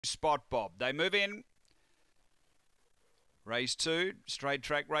Spot Bob. They move in. Race 2, straight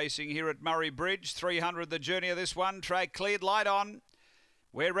track racing here at Murray-Bridge. 300 the journey of this one. Track cleared, light on.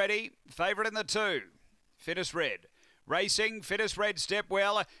 We're ready. Favourite in the 2. Fittest Red. Racing, Fittest Red step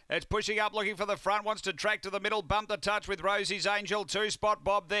well. It's pushing up, looking for the front. Wants to track to the middle. Bumped the touch with Rosie's Angel. 2 Spot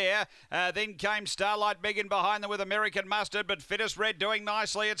Bob there. Then came Starlight Megan behind them with American Mustard. But Fittest Red doing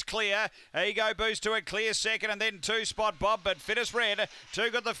nicely. It's clear. Ego Boost to a clear second. And then 2 Spot Bob. But Fittest Red,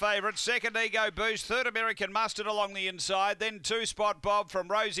 2 got the favourite. Second Ego Boost. Third American Mustard along the inside. Then 2 Spot Bob from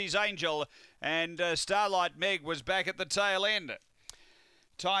Rosie's Angel. And Starlight Meg was back at the tail end.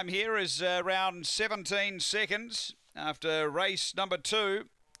 Time here is around 17 seconds. After race number 2,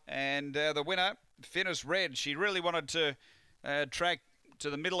 and the winner, Fittest Red. She really wanted to track to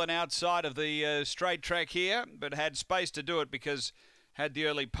the middle and outside of the straight track here, but had space to do it because had the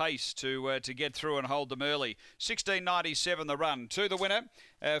early pace to get through and hold them early. 16.97 the run. To the winner,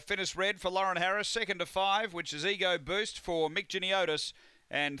 Fittest Red for Lauren Harris. Second to 5, which is Ego Boost for Mick Giniotis.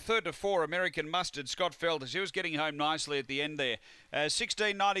 And third to 4, American Mustard, Scott Felder. She was getting home nicely at the end there.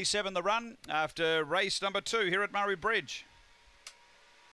 16.97 the run after race number 2 here at Murray-Bridge.